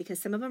something, because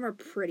some of them are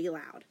pretty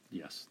loud.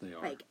 Yes, they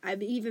are. Like,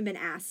 I've even been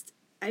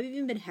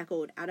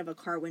heckled out of a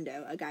car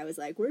window. A guy was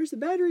like, where's the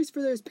batteries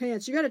for those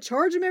pants? You got to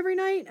charge them every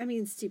night? I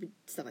mean, stupid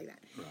stuff like that.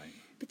 Right.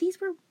 But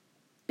these were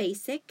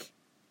basic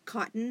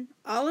cotton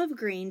olive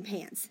green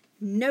pants,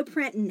 no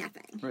print,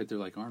 nothing. Right, they're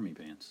like army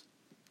pants.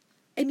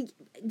 I mean,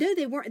 no,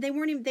 they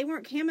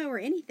weren't camo or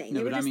anything. No,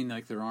 they but were just, I mean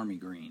like they're army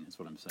green is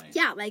what I'm saying.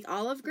 yeah, like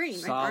olive green,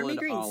 Solid like army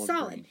green, olive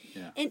solid. green,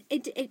 yeah. And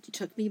it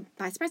took me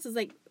by surprise. I was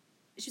like,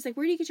 she's like,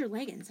 where do you get your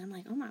leggings? I'm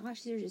like, oh my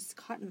gosh, these are just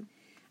cotton.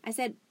 I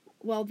said,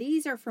 well,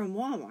 these are from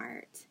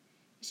Walmart.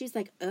 She's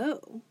like,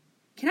 oh,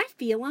 can I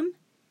feel them?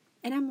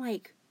 And I'm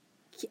like,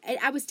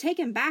 I was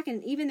taken back,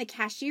 and even the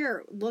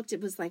cashier looked, it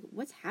was like,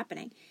 what's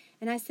happening?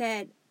 And I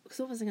said, because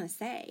what was I going to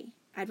say?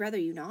 I'd rather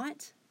you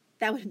not.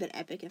 That would have been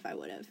epic if I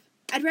would have.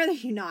 I'd rather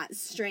you not,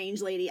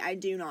 strange lady I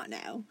do not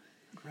know.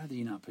 I'd rather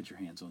you not put your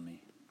hands on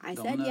me. I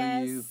Don't said know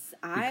yes. you,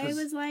 I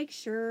was like,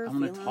 sure. I'm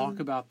going to talk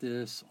about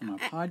this on my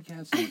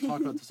podcast. I'm going to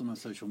talk about this on my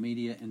social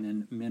media, and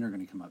then men are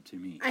going to come up to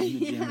me in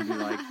the gym and be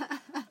like,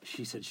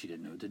 she said she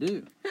didn't know what to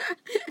do.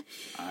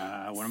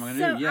 What am I going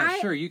to do? Yeah,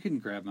 sure, you can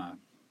grab my...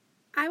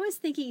 I was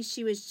thinking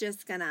she was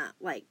just going to,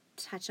 like,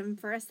 touch him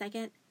for a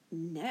second.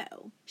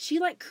 No. She,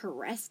 like,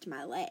 caressed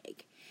my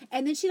leg.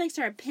 And then she, like,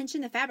 started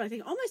pinching the fabric.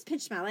 Like, almost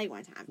pinched my leg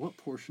one time. What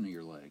portion of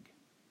your leg?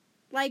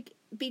 Like,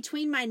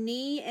 between my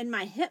knee and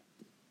my hip.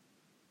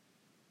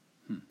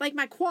 Like,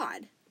 my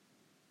quad.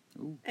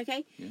 Ooh,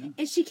 okay? Yeah.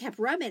 And she kept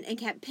rubbing and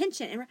kept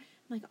pinching. And I'm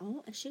like,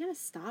 oh, is she going to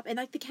stop? And,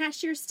 like, the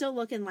cashier's still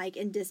looking, like,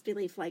 in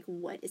disbelief, like,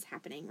 what is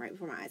happening right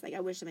before my eyes? Like,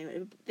 I wish somebody would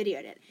have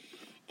videoed it.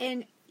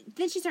 And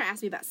then she started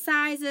asking me about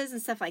sizes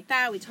and stuff like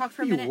that. We talked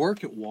for a minute. You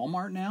work at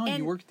Walmart now? And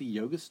you work at the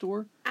yoga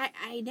store?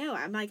 I know.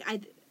 I'm like,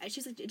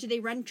 she's like, do they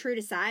run true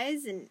to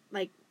size? And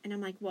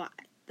I'm like, what?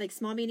 Like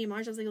small, medium,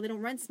 large? I was like, well, they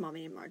don't run small,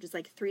 medium, large. It's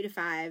like 3 to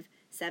 5,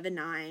 7,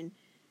 9,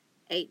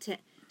 8, 10.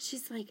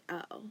 She's like,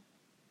 oh,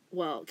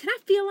 well, can I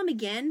feel them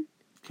again?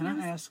 Can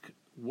I ask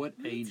what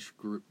age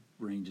group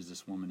range is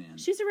this woman in?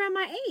 She's around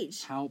my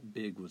age. How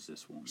big was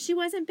this woman? She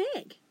wasn't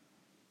big.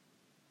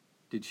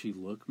 Did she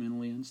look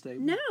mentally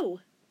unstable? No.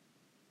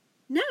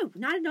 No,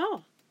 not at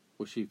all.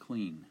 Was she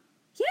clean?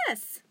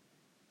 Yes.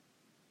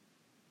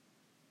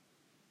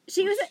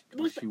 She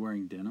was she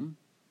wearing denim?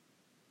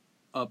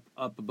 Up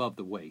above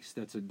the waist.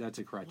 That's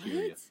a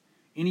criteria. What?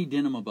 Any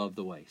denim above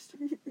the waist.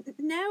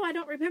 No, I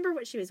don't remember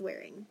what she was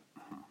wearing.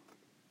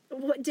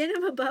 What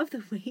denim above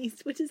the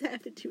waist? What does that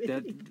have to do with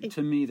anything?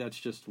 To me, that's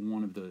just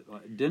one of the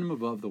denim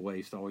above the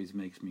waist always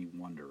makes me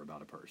wonder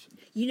about a person.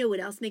 You know what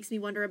else makes me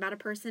wonder about a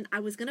person?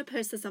 I was going to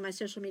post this on my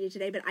social media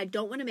today, but I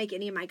don't want to make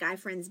any of my guy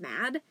friends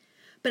mad.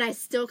 But I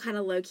still kind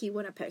of low-key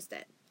want to post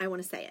it. I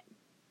want to say it.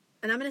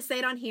 And I'm going to say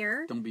it on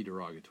here. Don't be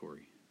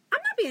derogatory. I'm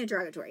not being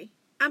derogatory.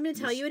 I'm going to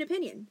tell you an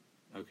opinion.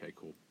 Okay,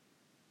 cool.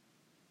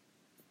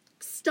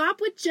 Stop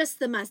with just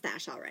the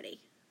mustache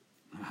already.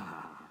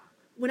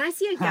 When I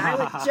see a guy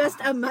with just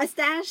a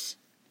mustache,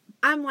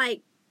 I'm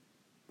like,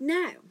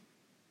 no.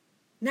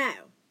 No.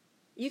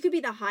 You could be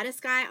the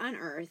hottest guy on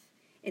earth,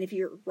 and if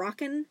you're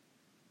rocking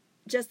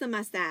just the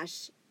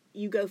mustache,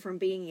 you go from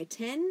being a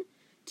 10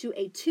 to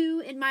a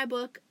 2 in my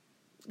book.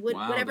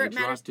 Whatever it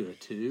matters. To a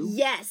 2?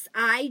 Yes,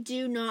 I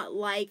do not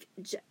like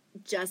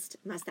just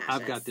mustaches.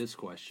 I've got this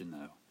question,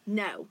 though.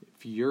 No.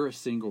 If you're a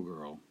single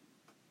girl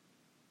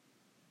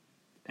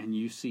and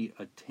you see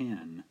a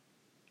 10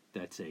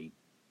 that's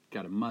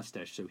got a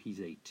mustache, so he's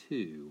a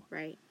 2.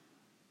 Right.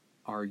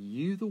 Are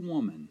you the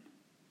woman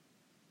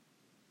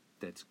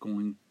that's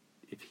going,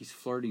 if he's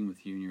flirting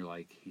with you and you're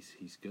like,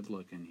 he's good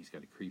looking, he's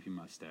got a creepy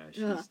mustache,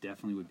 he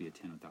definitely would be a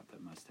 10 without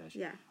that mustache.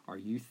 Yeah. Are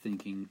you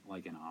thinking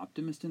like an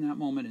optimist in that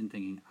moment and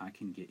thinking, I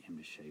can get him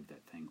to shave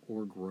that thing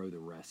or grow the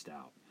rest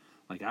out?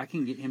 Like, I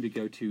can get him to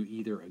go to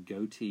either a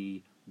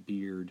goatee,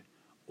 beard,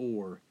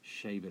 or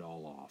shave it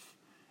all off.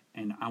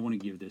 And I want to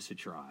give this a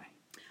try.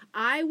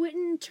 I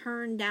wouldn't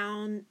turn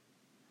down...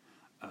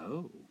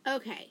 Oh.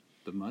 Okay.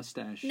 The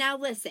mustache now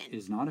listen,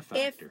 is not a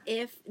factor.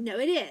 No,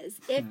 it is.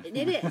 If it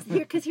is.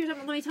 Because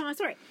let me tell my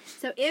story.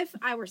 So if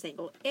I were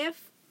single,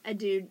 if a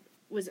dude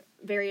was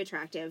very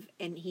attractive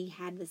and he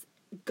had this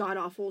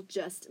god-awful,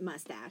 just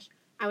mustache,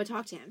 I would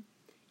talk to him.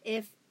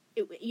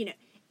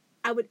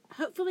 I would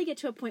hopefully get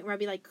to a point where I'd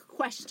be like,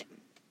 question.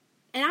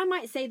 And I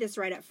might say this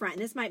right up front,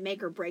 and this might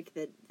make or break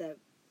the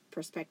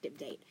prospective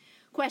date.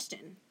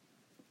 Question.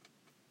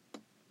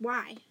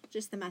 Why?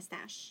 Just the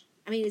mustache.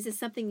 I mean, is this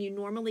something you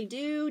normally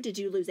do? Did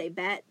you lose a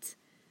bet?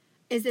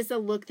 Is this a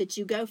look that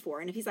you go for?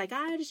 And if he's like,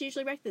 I just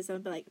usually wreck this,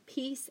 I'd be like,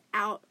 peace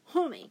out,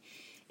 homie.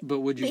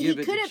 But would you give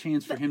it a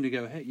chance for him to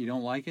go, hey, you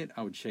don't like it?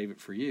 I would shave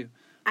it for you.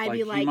 I'd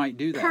be like, he might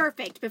do that.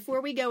 Perfect. Before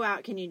we go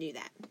out, can you do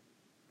that?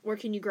 Or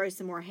can you grow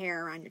some more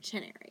hair around your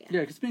chin area?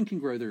 Yeah, because men can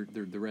grow the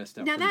rest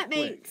out. Now that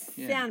quick.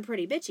 may sound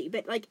pretty bitchy,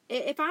 but like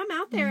if I'm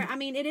out there, I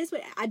mean, it is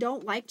what I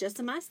don't like.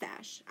 Just a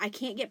mustache. I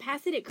can't get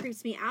past it. It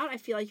creeps me out. I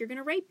feel like you're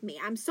gonna rape me.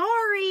 I'm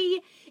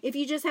sorry if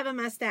you just have a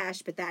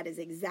mustache, but that is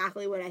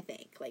exactly what I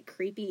think. Like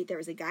creepy. There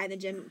was a guy in the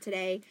gym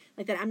today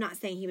like that. I'm not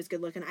saying he was good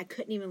looking. I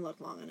couldn't even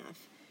look long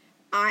enough.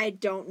 I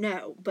don't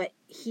know, but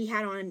he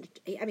had on.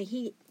 I mean,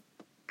 he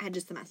had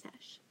just a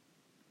mustache,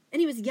 and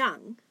he was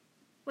young.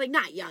 Like,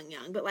 not young,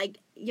 but, like,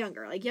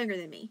 younger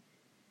than me.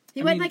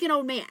 He wasn't like an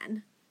old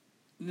man.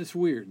 It's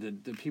weird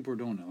that people are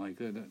doing it. Like,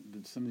 that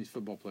some of these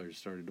football players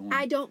started doing it.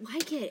 I don't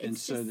like it.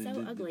 It's just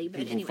so ugly.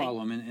 But people follow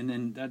them, and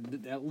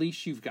then at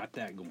least you've got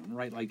that going,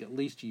 right? Like, at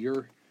least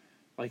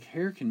like,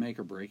 hair can make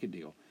or break a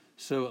deal.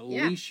 So at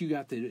least you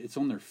got it's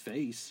on their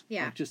face.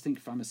 Yeah. Like, just think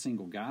if I'm a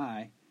single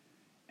guy,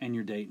 and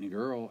you're dating a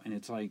girl, and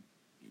it's like,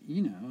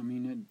 you know, I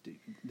mean,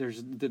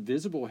 there's the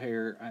visible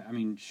hair. I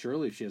mean,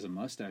 surely if she has a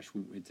mustache,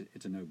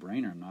 it's a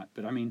no-brainer. I'm not,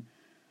 but I mean,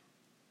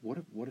 what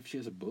if she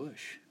has a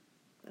bush?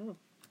 Oh,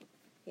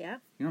 yeah.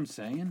 You know what I'm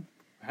saying?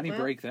 How do you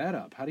break that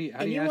up? How do you?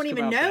 You won't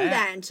even know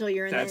that until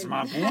you're in. That's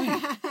my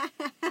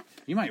point.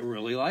 You might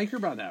really like her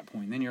by that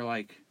point. Then you're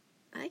like,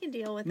 I can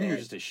deal with it. You're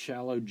just a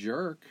shallow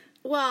jerk.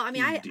 Well, I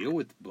mean, I deal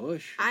with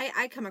bush.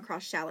 I come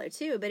across shallow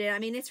too, but I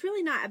mean, it's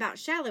really not about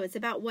shallow. It's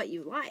about what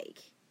you like.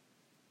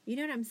 You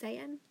know what I'm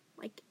saying?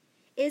 Like,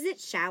 is it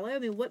shallow? I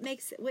mean, what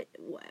makes it...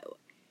 Whoa.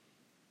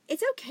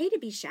 It's okay to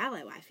be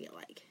shallow, I feel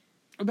like.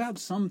 About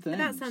some things.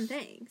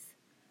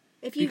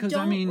 If you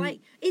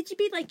like... It should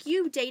be like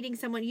you dating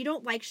someone... You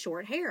don't like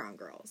short hair on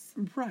girls.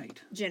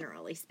 Right.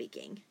 Generally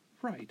speaking.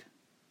 Right.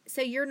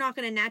 So you're not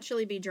going to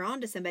naturally be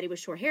drawn to somebody with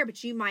short hair,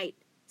 but you might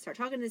start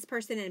talking to this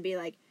person and be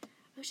like,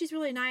 oh, she's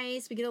really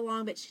nice, we get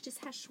along, but she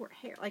just has short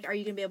hair. Like, are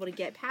you going to be able to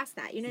get past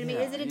that? You know what I mean?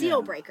 Is it a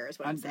deal breaker is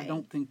what I'm saying?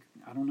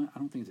 I don't know. I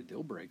don't think it's a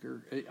deal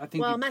breaker. I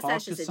think you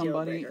talk to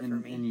somebody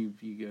and you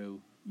go,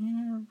 yeah,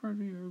 you're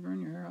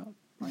growing your hair out.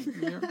 Like,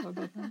 you ever thought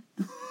about that?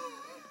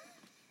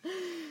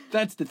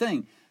 That's the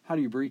thing. How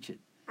do you breach it?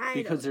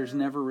 Because there's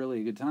never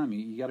really a good time.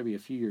 You got to be a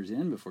few years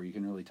in before you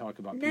can really talk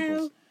about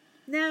people's...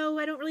 No,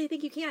 I don't really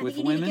think you can. I think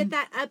you need to get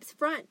that up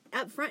front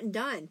and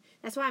done.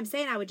 That's why I'm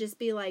saying I would just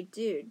be like,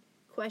 dude,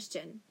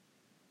 question.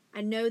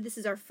 I know this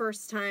is our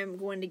first time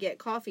going to get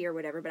coffee or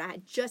whatever, but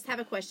I just have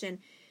a question.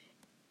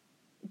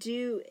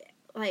 Do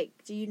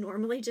you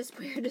normally just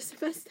wear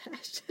just a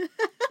mustache?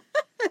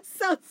 That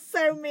sounds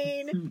so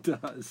mean. It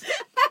does.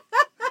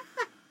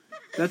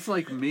 That's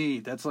like me.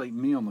 That's like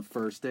me on the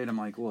first date. I'm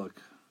like,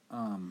 look,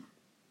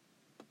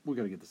 we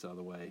got to get this out of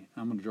the way.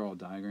 I'm going to draw a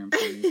diagram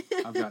for you.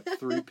 I've got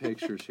 3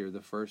 pictures here. The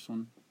first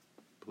one,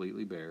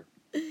 completely bare.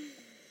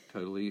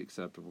 Totally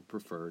acceptable,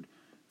 preferred.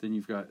 Then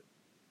you've got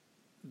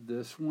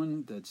this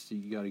one,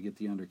 you got to get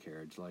the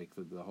undercarriage, like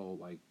the whole,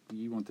 like,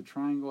 you want the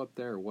triangle up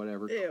there or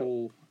whatever. Ew.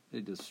 Cool.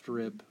 It just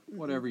strip,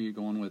 whatever you're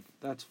going with,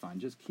 that's fine.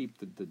 Just keep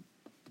the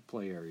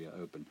play area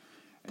open.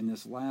 And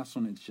this last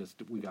one, it's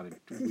just, we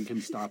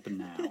can stop it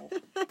now.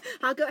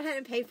 I'll go ahead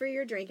and pay for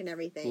your drink and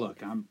everything.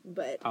 Look,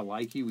 I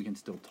like you. We can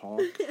still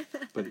talk.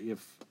 But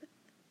if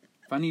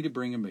I need to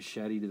bring a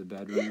machete to the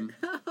bedroom.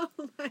 Oh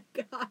my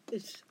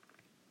gosh.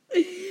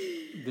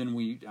 Then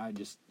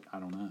I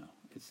don't know.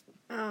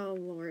 Oh,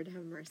 Lord,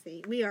 have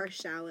mercy. We are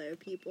shallow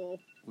people.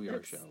 We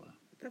are shallow.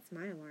 That's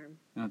my alarm.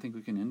 And I think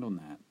we can end on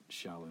that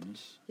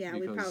shallowness. Yeah,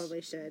 we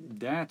probably should.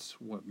 That's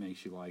what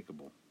makes you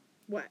likable.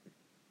 What?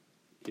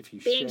 If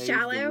you Being shave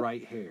shallow? the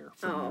right hair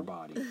from your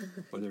body,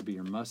 whether it be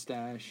your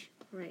mustache,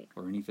 right,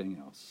 or anything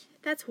else.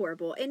 That's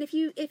horrible. And if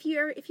you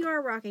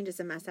are rocking just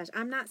a mustache,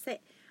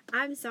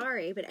 I'm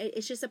sorry, but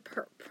it's just a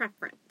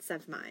preference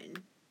of mine.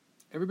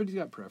 Everybody's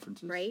got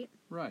preferences, right?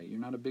 Right. You're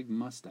not a big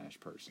mustache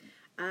person.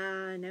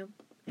 No.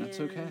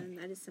 That's okay.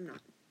 I just am not.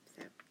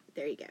 So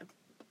there you go.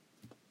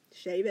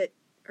 Shave it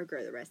or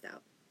grow the rest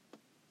out.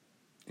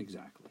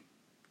 Exactly.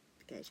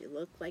 Because you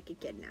look like a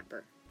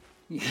kidnapper.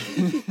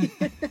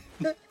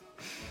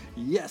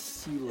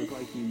 Yes, you look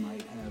like you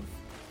might have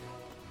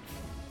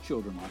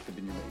children locked up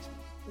in your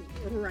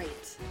basement.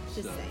 Right.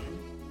 Just saying.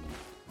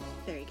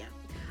 There you go.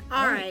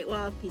 All right.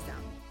 Well, peace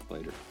out.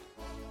 Later.